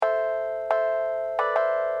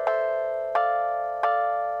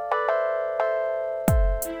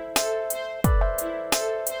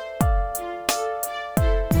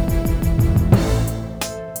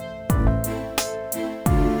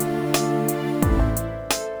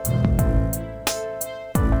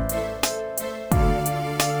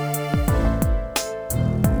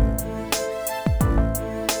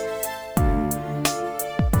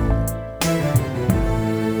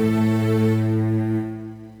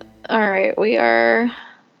All right, we're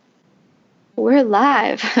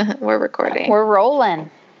live. We're recording. We're rolling.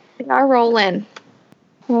 We are rolling.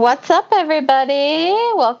 What's up, everybody?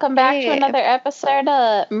 Welcome back to another episode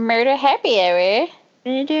of Murder Happy Hour.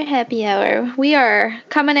 Murder Happy Hour. We are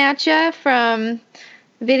coming at you from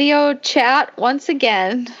video chat once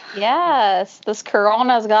again. Yes, this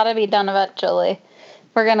corona's got to be done eventually.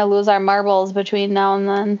 We're going to lose our marbles between now and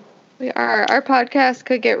then. We are. Our podcast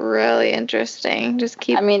could get really interesting. Just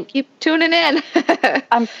keep tuning in.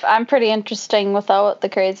 I'm pretty interesting without the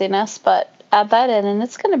craziness, but add that in, and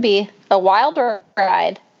it's going to be a wild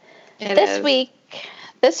ride. This week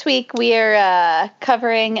we are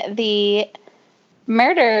covering the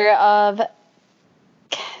murder of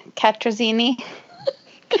Katrina.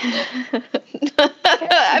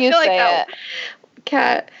 I feel like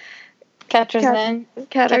Katrina.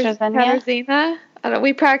 I don't know,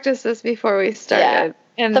 we practiced this before we started.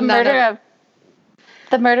 Yeah. And the murder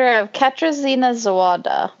of Katarzyna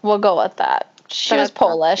Zawada. We'll go with that. She was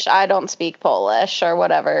Polish. I don't speak Polish or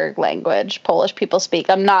whatever language Polish people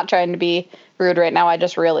speak. I'm not trying to be rude right now. I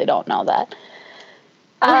just really don't know that.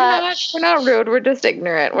 We're not rude. We're just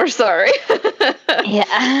ignorant. We're sorry.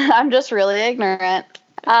 Yeah, I'm just really ignorant.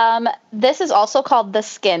 This is also called the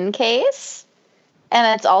Skin Case,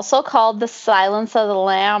 and it's also called the Silence of the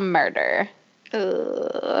Lamb murder.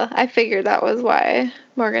 I figured that was why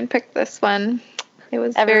Morgan picked this one. It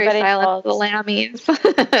was very Silent of the Lammies.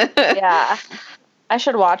 Yeah. I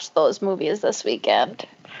should watch those movies this weekend.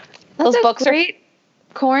 Those books are great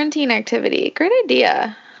quarantine activity. Great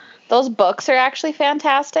idea. Those books are actually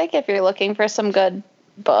fantastic if you're looking for some good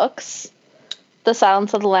books. The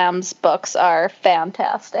Silence of the Lambs books are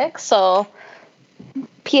fantastic. So,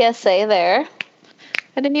 PSA there.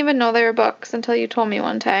 I didn't even know they were books until you told me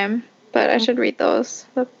one time. But I should read those.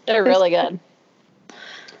 They're really good.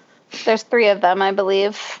 There's 3 of them, I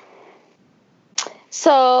believe.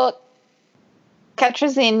 So,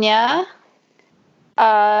 Katarzyna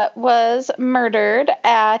was murdered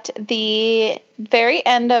at the very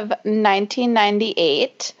end of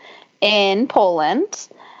 1998 in Poland.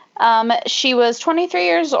 She was 23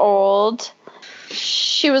 years old.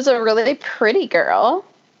 She was a really pretty girl.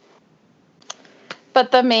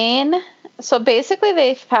 But so basically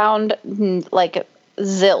they found like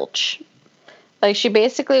zilch. Like she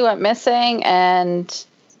basically went missing, and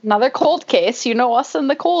another cold case. You know us in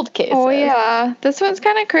the cold cases. Oh yeah. This one's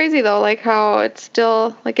kind of crazy though, like how it's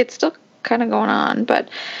still kind of going on, but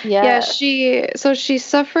she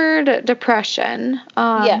suffered depression.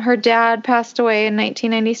 Her dad passed away in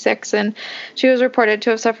 1996, and she was reported to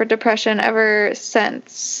have suffered depression ever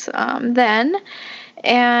since then.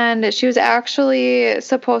 And she was actually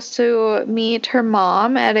supposed to meet her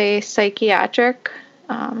mom at a psychiatric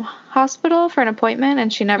hospital for an appointment,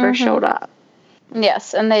 and she never showed up.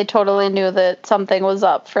 Yes, and they totally knew that something was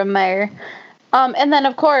up from there. And then,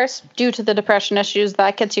 of course, due to the depression issues,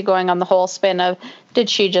 that gets you going on the whole spin of, did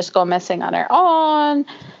she just go missing on her own?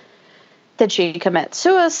 Did she commit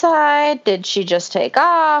suicide? Did she just take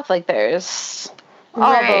off? Like, there's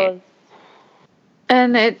all those.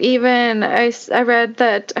 And I read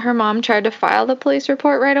that her mom tried to file the police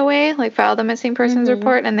report right away, like file the missing persons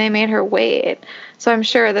report, and they made her wait. So I'm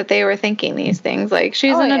sure that they were thinking these things, like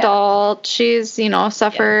she's an adult, she's,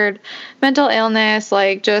 suffered mental illness,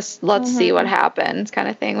 like just let's see what happens kind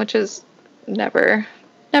of thing, which is never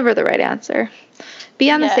the right answer. Be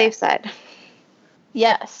on the safe side.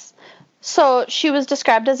 Yes. So she was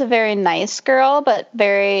described as a very nice girl, but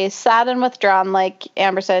very sad and withdrawn. Like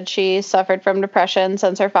Amber said, she suffered from depression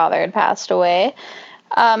since her father had passed away.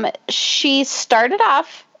 She started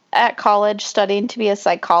off at college studying to be a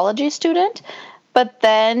psychology student, but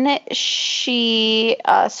then she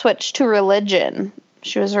switched to religion.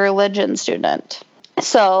 She was a religion student.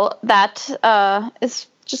 So that is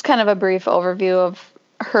just kind of a brief overview of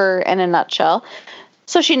her in a nutshell.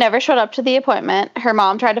 So she never showed up to the appointment. Her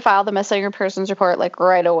mom tried to file the missing persons report like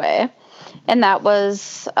right away. And that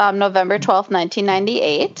was November 12th,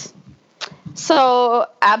 1998. So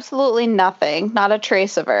absolutely nothing, not a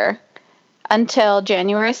trace of her, until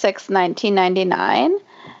January 6th, 1999.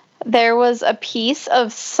 There was a piece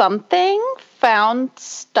of something found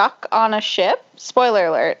stuck on a ship. Spoiler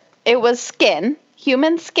alert. It was skin,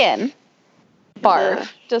 human skin.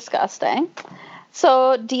 Barf. Disgusting.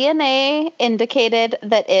 So DNA indicated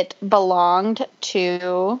that it belonged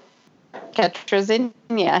to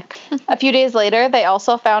Katarzyna. A few days later, they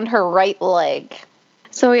also found her right leg.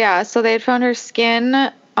 So they had found her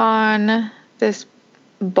skin on this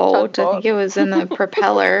boat. I think it was in the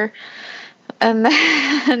propeller. And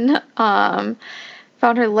then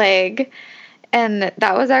found her leg. And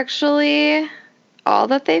that was actually all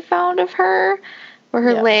that they found of her were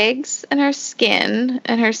her legs and her skin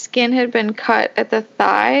had been cut at the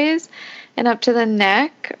thighs and up to the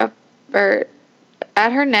neck, or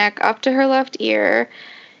at her neck, up to her left ear,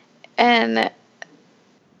 and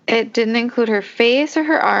it didn't include her face or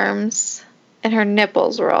her arms, and her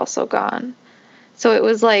nipples were also gone. So it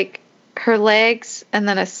was like her legs and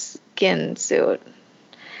then a skin suit.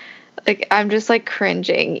 Like, I'm just like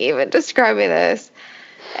cringing even describing this.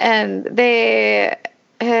 And they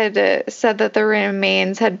had said that the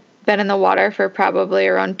remains had been in the water for probably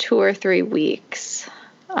around 2 or 3 weeks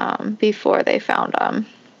before they found them.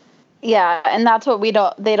 Yeah, and that's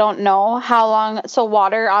what they don't know how long. So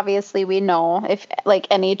water, obviously, we know, if like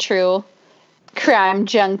any true crime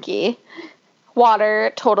junkie,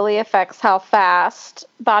 water totally affects how fast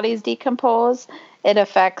bodies decompose. It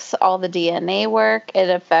affects all the DNA work. It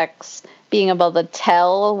affects being able to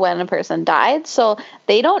tell when a person died. So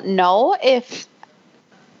they don't know if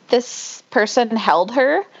this person held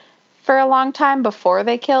her for a long time before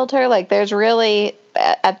they killed her. Like, there's really,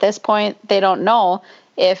 at this point, they don't know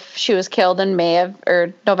if she was killed in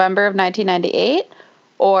November of 1998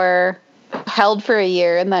 or held for a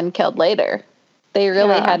year and then killed later. They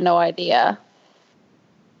really had no idea.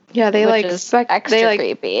 Yeah, they extra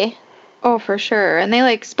creepy. Oh, for sure. And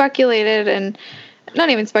they speculated, and not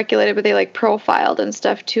even speculated, but they profiled and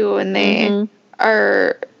stuff too. And they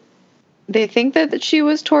they think that she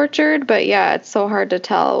was tortured, but yeah, it's so hard to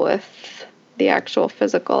tell with the actual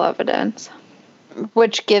physical evidence.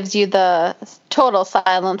 Which gives you the total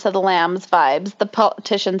Silence of the Lambs vibes. The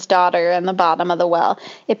politician's daughter in the bottom of the well.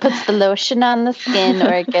 It puts the lotion on the skin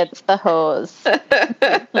or it gets the hose.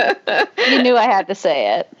 You knew I had to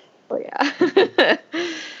say it. Oh, yeah.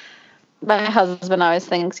 My husband always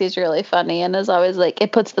thinks he's really funny and is always like,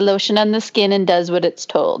 it puts the lotion on the skin and does what it's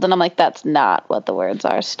told. And I'm like, that's not what the words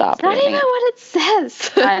are. Stop. That's not even what it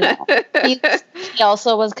says. I know. He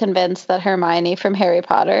also was convinced that Hermione from Harry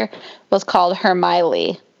Potter was called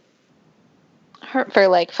Hermione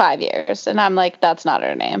for 5 years. And I'm like, that's not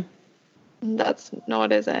her name. No,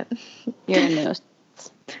 it isn't. You're a nuisance.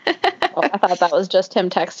 Well, I thought that was just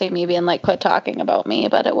him texting me being like, quit talking about me,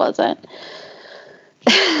 but it wasn't.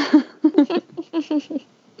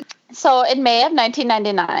 So in May of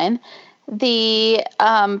 1999, the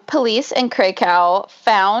police in Krakow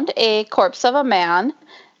found a corpse of a man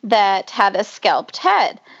that had a scalped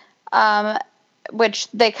head, which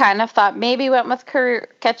they kind of thought maybe went with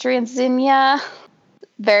Katerina Zinnia.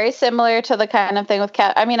 Very similar to the kind of thing with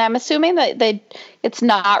I'm assuming that it's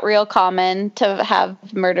not real common to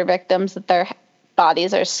have murder victims that their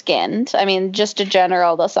bodies are skinned. Just a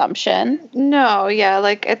general assumption. No,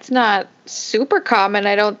 yeah, it's not super common,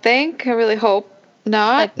 I don't think. I really hope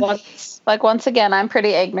not. Once again, I'm pretty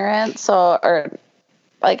ignorant, I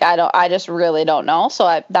just really don't know.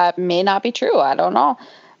 So that may not be true. I don't know.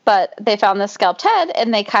 But they found this scalped head,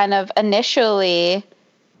 and they kind of initially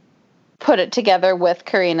put it together with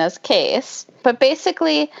Karina's case. But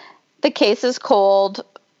basically, the case is cold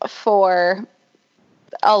for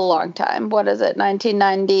a long time. What is it?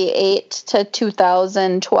 1998 to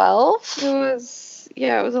 2012?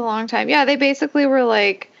 It was a long time. Yeah, they basically were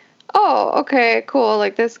like, oh, okay, cool.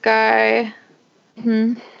 This guy,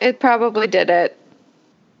 it probably did it.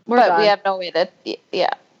 But we have no way to,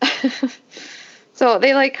 yeah. So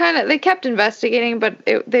they they kept investigating, but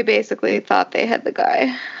they basically thought they had the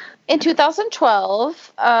guy. In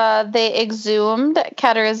 2012, they exhumed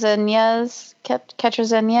Katerina's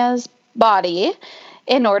body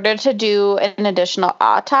in order to do an additional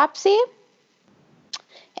autopsy.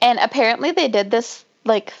 And apparently they did this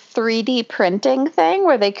 3D printing thing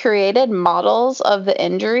where they created models of the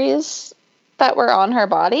injuries that were on her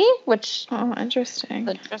body, which interesting.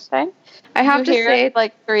 I have to say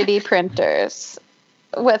 3D printers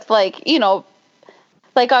with on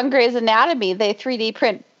Grey's Anatomy, they 3D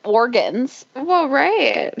print organs. Well,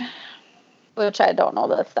 right. Which I don't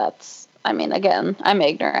know if that's, again, I'm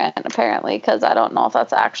ignorant apparently because I don't know if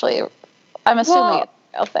that's actually, I'm assuming it's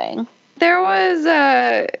a real thing. There was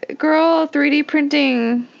a girl 3D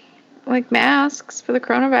printing masks for the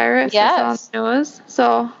coronavirus. Yes. I saw on the news.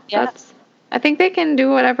 So I think they can do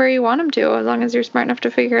whatever you want them to as long as you're smart enough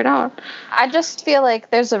to figure it out. I just feel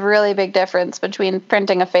like there's a really big difference between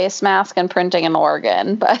printing a face mask and printing an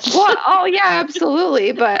organ. But oh yeah,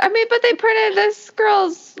 absolutely. But but they printed this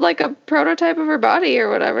girl's a prototype of her body or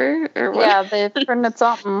whatever. Yeah, they printed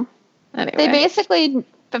something. Anyway. They basically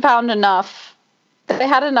found enough. They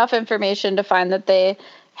had enough information to find that they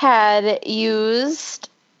had used.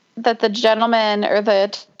 That the gentleman or the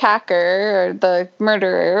attacker or the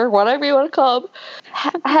murderer, whatever you want to call him,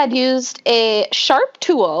 had used a sharp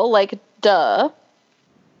tool,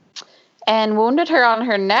 and wounded her on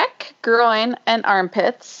her neck, groin, and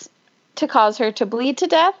armpits to cause her to bleed to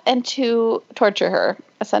death and to torture her,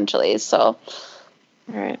 essentially. So, all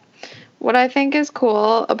right. What I think is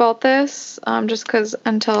cool about this, just because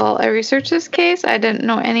until I researched this case, I didn't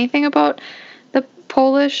know anything about the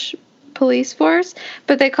Polish police force,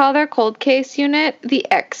 but they call their cold case unit the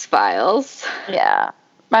X-Files. Yeah.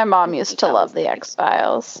 My mom used to love the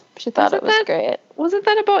X-Files. She thought it was great. Wasn't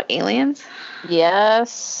that about aliens?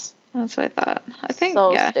 Yes. That's what I thought. I think,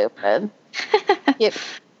 so stupid.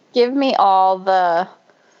 Give me all the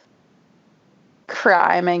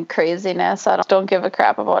crime and craziness. I don't give a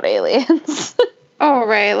crap about aliens. Oh,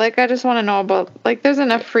 right. Like, I just want to know about, like, there's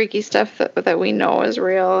enough freaky stuff that we know is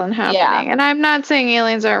real and happening. Yeah. And I'm not saying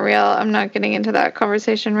aliens aren't real. I'm not getting into that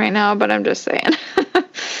conversation right now, but I'm just saying.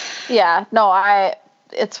 Yeah. No,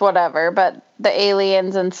 it's whatever. But the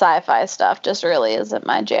aliens and sci-fi stuff just really isn't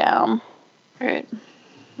my jam. Right.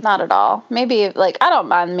 Not at all. Maybe, like, I don't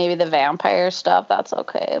mind maybe the vampire stuff. That's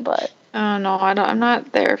okay, but... Oh, no, I'm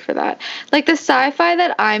not there for that. Like, the sci-fi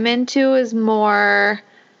that I'm into is more...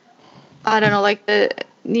 I don't know, like the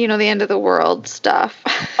end of the world stuff.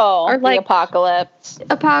 Oh, or like the apocalypse.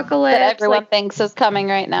 Apocalypse. That everyone thinks is coming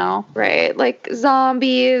right now. Right. Like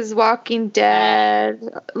zombies, Walking Dead,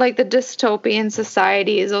 like the dystopian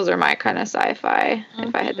societies. Those are my kind of sci-fi,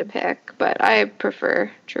 if I had to pick. But I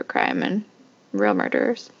prefer true crime and real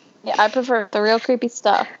murderers. Yeah, I prefer the real creepy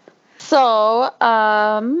stuff. So,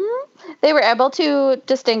 they were able to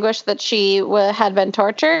distinguish that she had been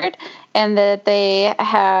tortured and that they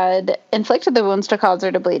had inflicted the wounds to cause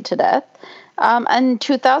her to bleed to death. In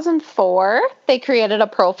 2004, they created a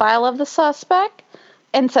profile of the suspect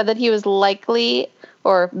and said that he was likely,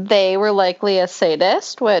 or they were likely, a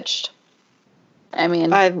sadist, which, I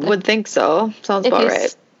mean... I would think so. Sounds about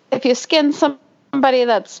right. If you skin somebody,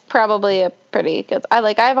 that's probably a pretty good... I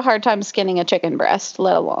have a hard time skinning a chicken breast,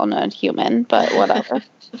 let alone a human, but whatever.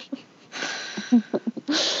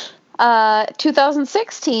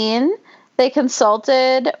 2016, they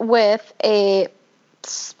consulted with a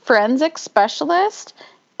forensic specialist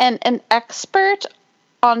and an expert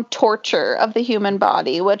on torture of the human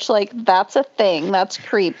body, which, like, that's a thing. That's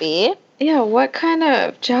creepy. Yeah, what kind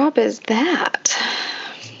of job is that?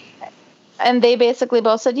 And they basically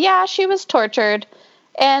both said, yeah, she was tortured.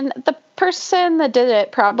 And the person that did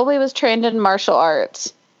it probably was trained in martial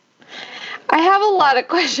arts. I have a lot of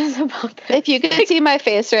questions about this. If you could see my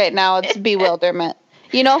face right now, it's bewilderment.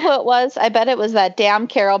 You know who it was? I bet it was that damn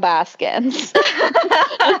Carol Baskins.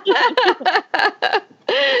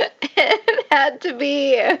 It had to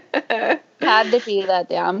be. Had to be that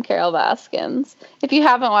damn Carol Baskins. If you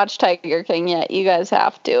haven't watched Tiger King yet, you guys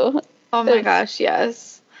have to. Oh my gosh,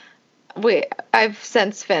 yes. I've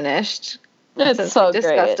since finished. It's so we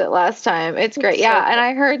discussed it last time. It's great. Yeah, and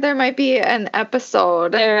I heard there might be an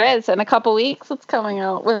episode. There is. In a couple weeks it's coming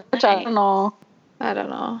out, which I don't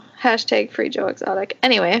know. Hashtag free Joe Exotic.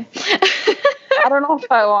 Anyway. I don't know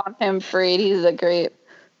if I want him freed. He's a great...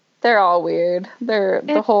 They're all weird.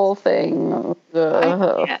 The whole thing.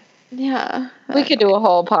 Yeah. We could do a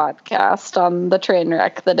whole podcast on the train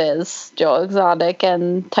wreck that is Joe Exotic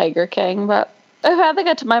and Tiger King, but I've had to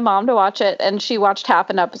get to my mom to watch it, and she watched half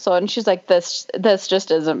an episode, and she's like, this just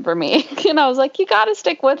isn't for me. And I was like, you gotta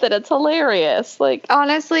stick with it. It's hilarious. Like,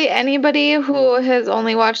 honestly, anybody who has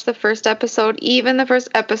only watched the first episode, even the first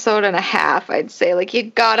episode and a half, I'd say, like, you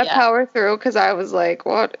gotta power through, because I was like,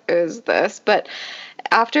 what is this? But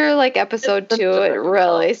after, like, episode 2, it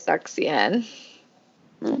really sucks you in.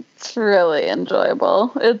 It's really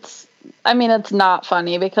enjoyable. It's not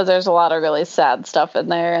funny because there's a lot of really sad stuff in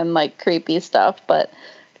there and, like, creepy stuff, but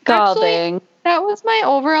god dang. That was my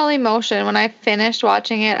overall emotion when I finished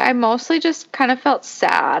watching it. I mostly just kind of felt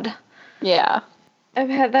sad. Yeah. I've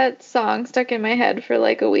had that song stuck in my head for,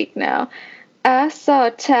 like, a week now. I saw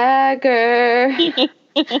a tiger.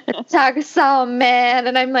 Tiger saw a man.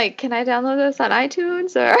 And I'm like, can I download this on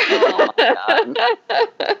iTunes? Or? Oh my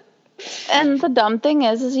god. And the dumb thing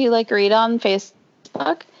is you, like, read on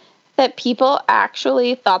Facebook that people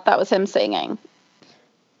actually thought that was him singing.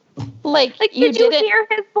 Like did you hear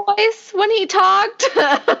his voice when he talked?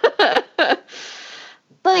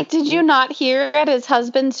 Like, did you not hear at his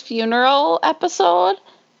husband's funeral episode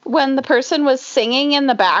when the person was singing in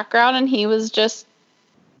the background and he was just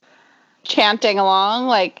chanting along?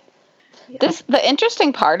 Like, the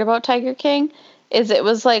interesting part about Tiger King is it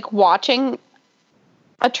was like watching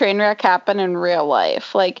a train wreck happen in real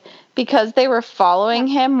life. Like, because they were following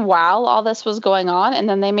him while all this was going on, and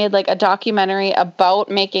then they made, like, a documentary about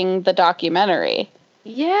making the documentary.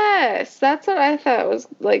 Yes, that's what I thought was,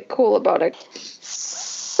 like, cool about it.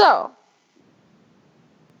 So,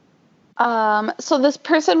 So this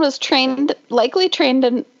person was likely trained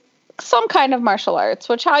in some kind of martial arts,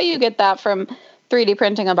 which how you get that from 3D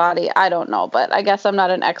printing a body, I don't know, but I guess I'm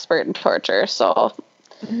not an expert in torture, so.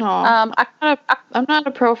 No, I'm not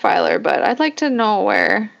a profiler, but I'd like to know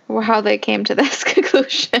how they came to this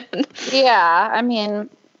conclusion. Yeah, I mean,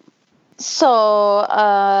 so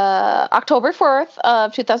October 4th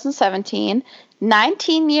of 2017,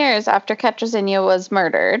 19 years after Katrzynia was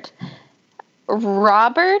murdered,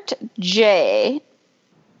 Robert J.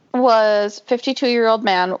 52-year-old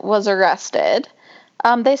man was arrested.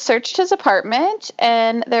 They searched his apartment,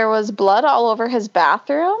 and there was blood all over his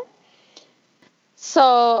bathroom.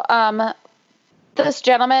 So, this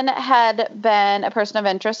gentleman had been a person of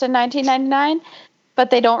interest in 1999,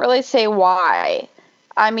 but they don't really say why.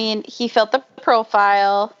 I mean, he filled the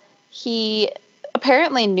profile. He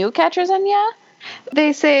apparently knew Katrzynia.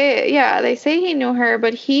 They say he knew her,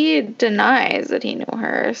 but he denies that he knew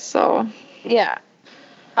her, so. Yeah.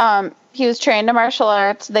 He was trained in martial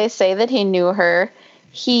arts. They say that he knew her.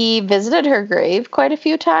 He visited her grave quite a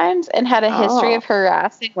few times and had a history of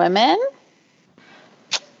harassing women.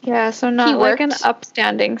 Yeah, so not like an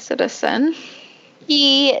upstanding citizen.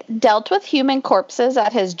 He dealt with human corpses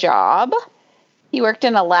at his job. He worked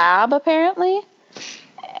in a lab, apparently.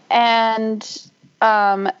 And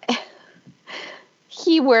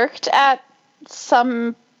he worked at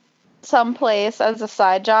some place as a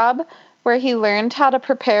side job where he learned how to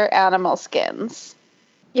prepare animal skins.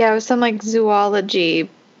 Yeah, it was some like zoology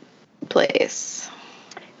place.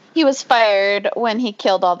 He was fired when he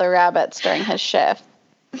killed all the rabbits during his shift.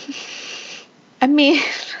 I mean,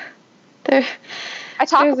 I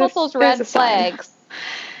talk about those red flags.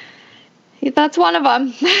 That's one of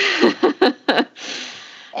them.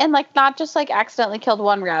 And like not just like accidentally killed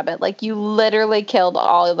one rabbit, like you literally killed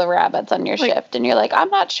all of the rabbits on your shift, and you're like, I'm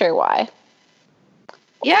not sure why.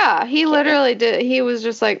 Yeah, he literally did. He was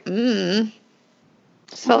just like,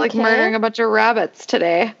 felt like murdering a bunch of rabbits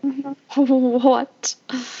today. Mm-hmm. What?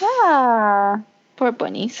 Yeah. Poor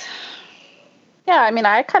bunnies. Yeah, I mean,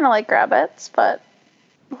 I kind of like rabbits, but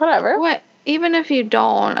whatever. What? Even if you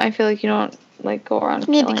don't, I feel like you don't like go around.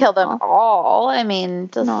 You need to kill them all. I mean,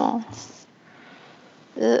 no.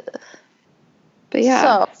 But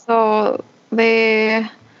yeah, so they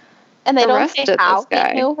don't say how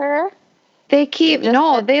he knew her. They keep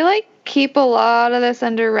a lot of this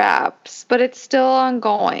under wraps, but it's still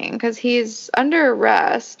ongoing because he's under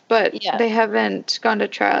arrest, but they haven't gone to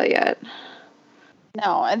trial yet.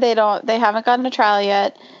 No, they don't. They haven't gone to trial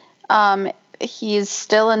yet. He's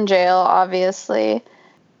still in jail, obviously.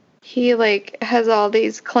 He has all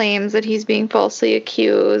these claims that he's being falsely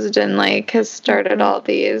accused and has started all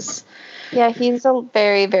these. Yeah, he's a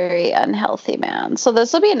very, very unhealthy man. So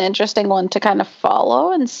this will be an interesting one to kind of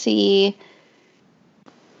follow and see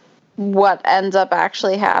what ends up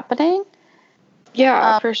actually happening.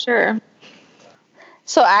 Yeah, for sure.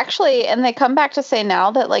 So actually, and they come back to say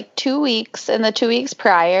now that in the 2 weeks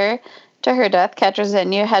prior to her death,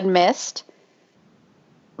 Katrzynia had missed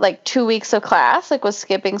 2 weeks of class, was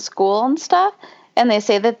skipping school and stuff. And they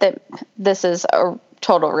say that this is a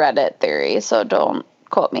total Reddit theory, so don't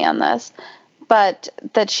quote me on this, but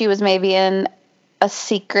that she was maybe in a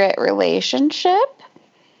secret relationship.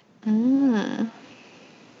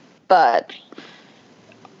 But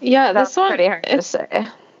yeah, that's pretty hard to say.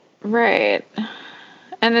 Right.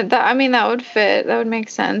 And that would fit. That would make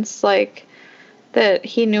sense. That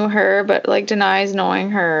he knew her, but denies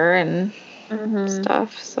knowing her and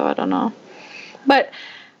stuff. So I don't know. But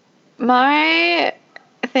my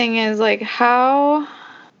thing is how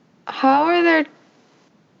are there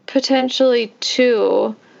potentially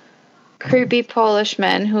two creepy Polish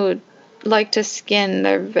men who like to skin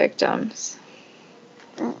their victims?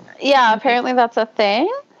 Yeah, apparently that's a thing.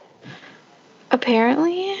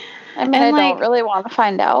 Apparently. I mean, I don't really want to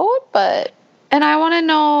find out, but... And I want to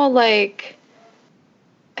know,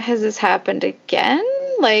 has this happened again?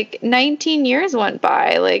 19 years went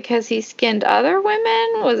by. Has he skinned other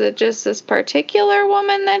women? Was it just this particular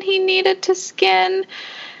woman that he needed to skin?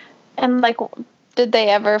 And, did they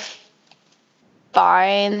ever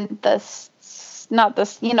find this... Not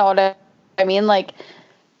this, you know what I mean?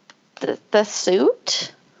 The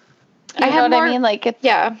suit? You know what I mean?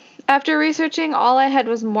 Yeah. After researching, all I had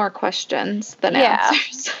was more questions than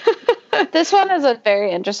answers. This one is a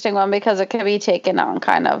very interesting one because it can be taken on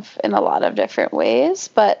kind of in a lot of different ways,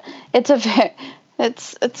 but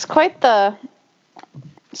it's quite the...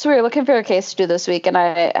 So we were looking for a case to do this week, and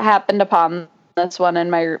I happened upon this one in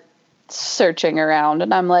my searching around,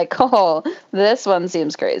 and I'm like, oh, this one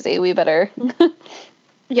seems crazy. We better...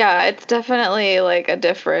 Yeah, it's definitely a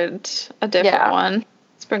different one.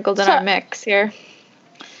 sprinkled in our mix here.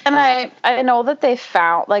 And I know that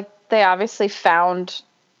they obviously found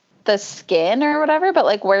the skin or whatever, but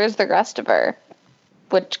like, where's the rest of her?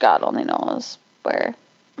 Which God only knows where.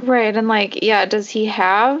 Right, and like, yeah, does he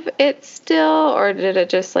have it still, or did it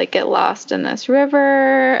just like get lost in this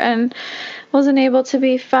river and wasn't able to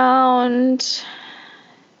be found?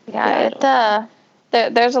 Yeah,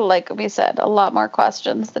 there's like we said, a lot more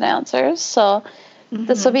questions than answers. So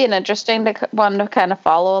this will be an interesting one to kind of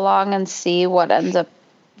follow along and see what ends up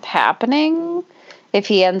happening, if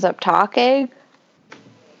he ends up talking.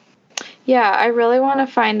 Yeah, I really want to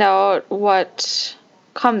find out what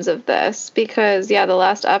comes of this because, the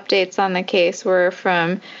last updates on the case were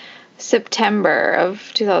from September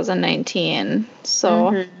of 2019.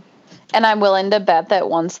 So, and I'm willing to bet that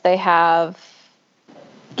once they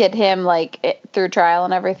get him through trial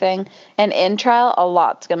and everything, and in trial, a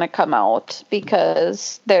lot's going to come out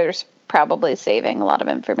because there's probably saving a lot of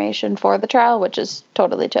information for the trial, which is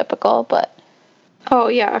totally typical. But oh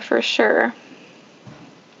yeah, for sure.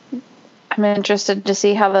 I'm interested to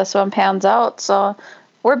see how this one pans out. So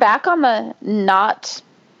we're back on the not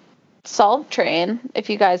solved train, if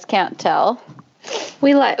you guys can't tell.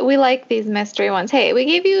 We like these mystery ones. Hey, we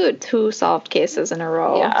gave you 2 solved cases in a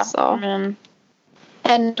row. Yeah. So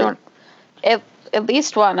and at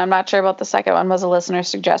least one, I'm not sure about the second one, was a listener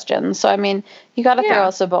suggestion. So I mean, you got to throw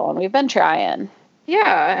us a bone. We've been trying.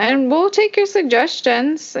 Yeah, and we'll take your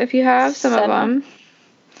suggestions if you have some of them.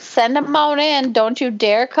 Send them on in. Don't you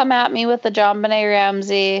dare come at me with a JonBenét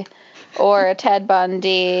Ramsey or a Ted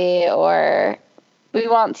Bundy, or we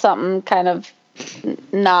want something kind of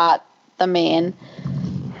not the main.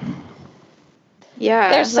 Yeah.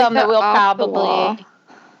 There's some that we'll probably...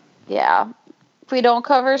 Yeah. We don't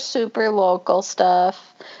cover super local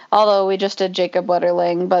stuff, although we just did Jacob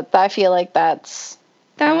Wetterling, but I feel like that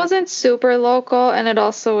wasn't super local, and it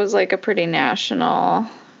also was like a pretty national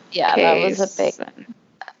case. That was a big...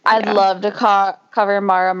 I'd love to cover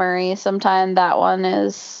Mara Murray sometime.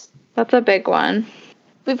 That's a big one.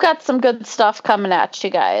 We've got some good stuff coming at you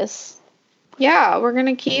guys. Yeah, we're going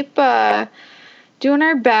to keep doing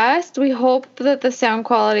our best. We hope that the sound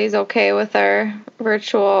quality is okay with our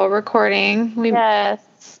virtual recording.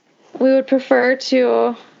 Yes. We would prefer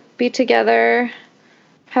to be together,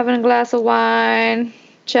 having a glass of wine,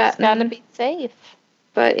 chatting. It's gotta be safe.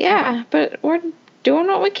 But we're doing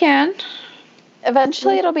what we can.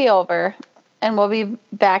 Eventually it'll be over, and we'll be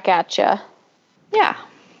back at you. Yeah.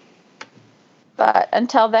 But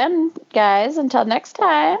until then, guys, until next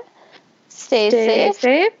time, stay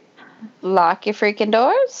safe. Lock your freaking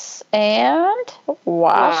doors, and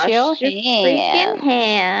wash your freaking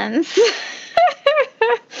hands.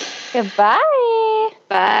 Goodbye.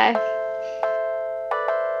 Bye.